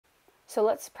So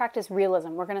let's practice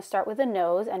realism. We're going to start with the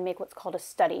nose and make what's called a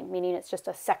study, meaning it's just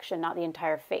a section, not the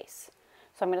entire face.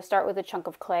 So I'm going to start with a chunk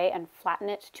of clay and flatten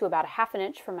it to about 1/2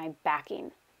 inch for my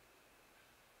backing.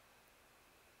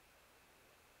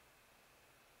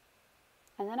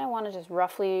 And then I want to just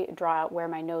roughly draw out where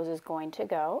my nose is going to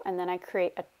go. And then I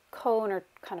create a cone or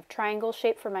kind of triangle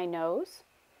shape for my nose.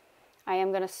 I am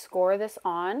going to score this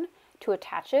on to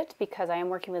attach it because I am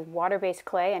working with water-based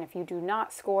clay, and if you do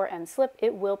not score and slip,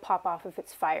 it will pop off if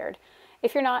it's fired.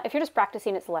 If you're just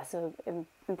practicing, it's less of an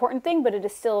important thing, but it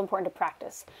is still important to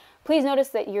practice. Please notice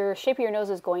that your shape of your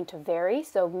nose is going to vary,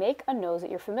 so make a nose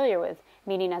that you're familiar with,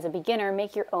 meaning as a beginner,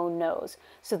 make your own nose.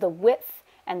 So the width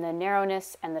and the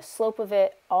narrowness and the slope of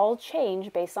it all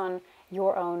change based on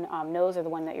your own nose or the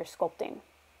one that you're sculpting.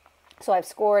 So I've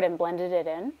scored and blended it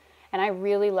in, and I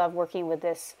really love working with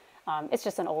this. It's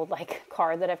just an old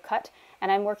card that I've cut,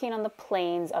 and I'm working on the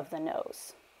planes of the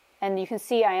nose. And you can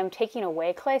see I am taking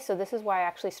away clay, so this is why I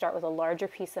actually start with a larger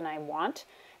piece than I want,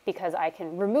 because I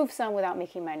can remove some without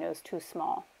making my nose too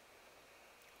small.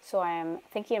 So I am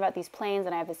thinking about these planes,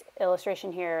 and I have this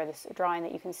illustration here, this drawing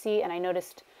that you can see, and I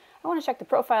noticed I want to check the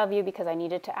profile view because I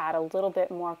needed to add a little bit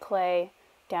more clay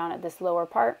down at this lower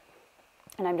part.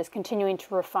 And I'm just continuing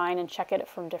to refine and check it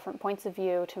from different points of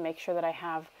view to make sure that I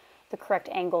have the correct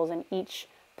angles in each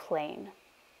plane.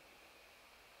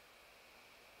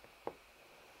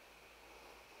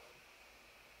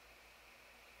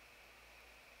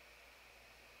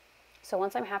 So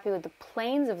once I'm happy with the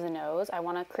planes of the nose, I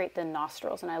want to create the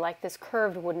nostrils, and I like this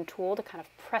curved wooden tool to kind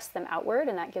of press them outward,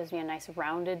 and that gives me a nice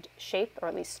rounded shape, or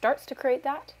at least starts to create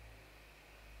that.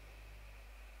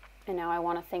 And now I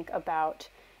want to think about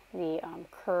the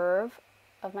curve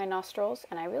of my nostrils,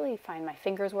 and I really find my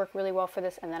fingers work really well for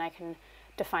this, and then I can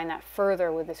define that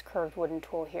further with this curved wooden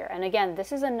tool here. And again,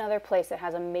 this is another place that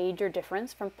has a major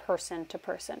difference from person to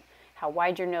person. How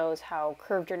wide your nose, how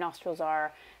curved your nostrils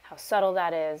are, how subtle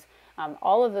that is.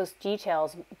 All of those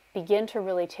details begin to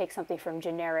really take something from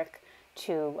generic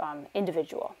to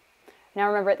individual. Now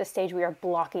remember, at this stage we are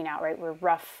blocking out, right?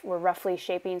 We're roughly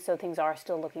shaping, so things are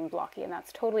still looking blocky, and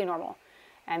that's totally normal.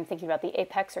 I'm thinking about the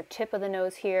apex or tip of the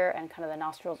nose here and kind of the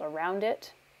nostrils around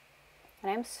it.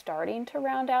 And I'm starting to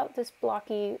round out this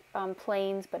blocky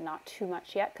planes, but not too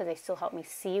much yet because they still help me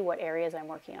see what areas I'm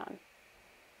working on.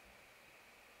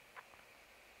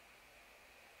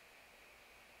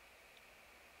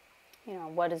 You know,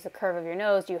 what is the curve of your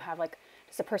nose? Do you have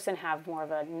does a person have more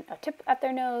of a tip at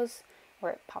their nose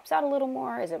where it pops out a little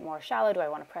more? Is it more shallow? Do I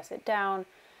want to press it down?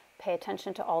 Pay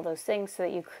attention to all those things so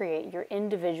that you create your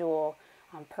individual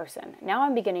person. Now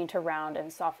I'm beginning to round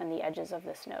and soften the edges of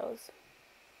this nose.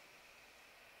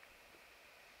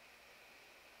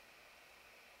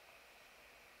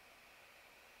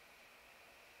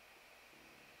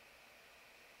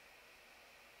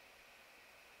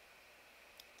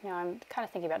 Now I'm kind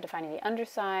of thinking about defining the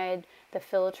underside, the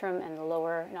philtrum, and the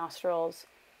lower nostrils.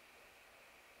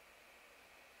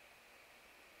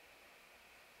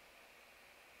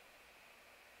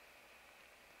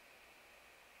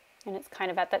 And it's kind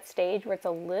of at that stage where it's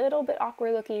a little bit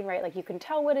awkward looking, right? Like you can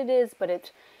tell what it is, but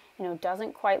it,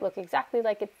 doesn't quite look exactly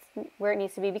like it's where it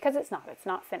needs to be because it's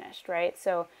not finished, right?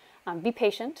 So be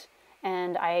patient.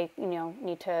 And I,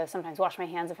 need to sometimes wash my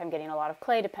hands if I'm getting a lot of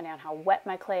clay, depending on how wet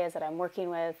my clay is that I'm working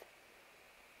with.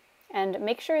 And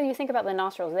make sure you think about the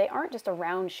nostrils. They aren't just a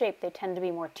round shape. They tend to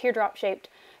be more teardrop shaped.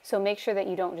 So make sure that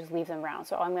you don't just leave them round.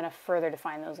 So I'm going to further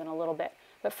define those in a little bit.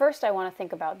 But first I want to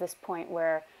think about this point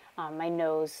where my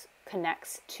nose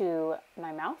connects to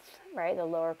my mouth, right? The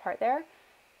lower part there.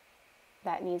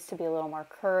 That needs to be a little more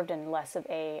curved and less of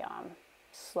a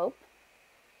slope.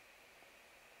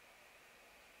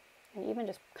 And even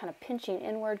just kind of pinching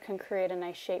inward can create a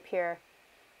nice shape here.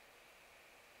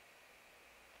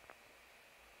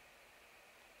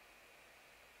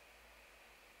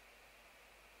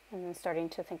 And then starting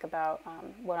to think about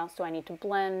what else do I need to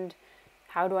blend?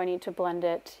 How do I need to blend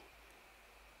it?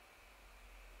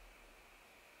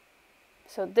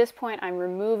 So at this point, I'm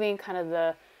removing kind of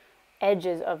the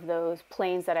edges of those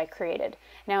planes that I created.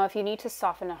 Now, if you need to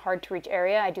soften a hard to reach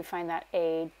area, I do find that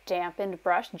a dampened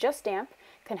brush, just damp,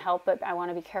 can help, but I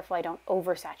want to be careful I don't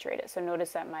oversaturate it. So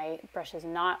notice that my brush is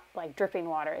not like dripping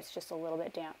water, it's just a little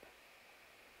bit damp.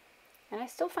 And I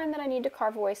still find that I need to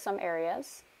carve away some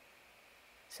areas.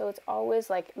 So it's always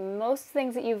like most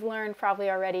things that you've learned probably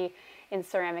already in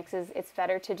ceramics is it's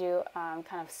better to do kind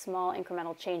of small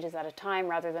incremental changes at a time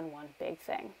rather than one big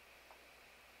thing.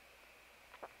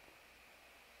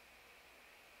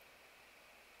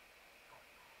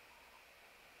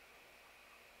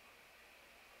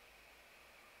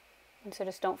 And so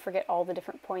just don't forget all the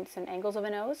different points and angles of a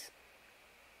nose.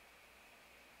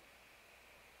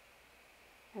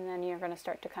 And then you're going to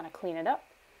start to kind of clean it up.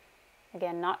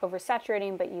 Again, not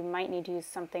oversaturating, but you might need to use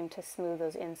something to smooth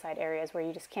those inside areas where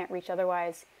you just can't reach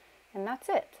otherwise. And that's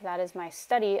it. That is my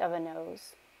study of a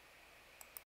nose.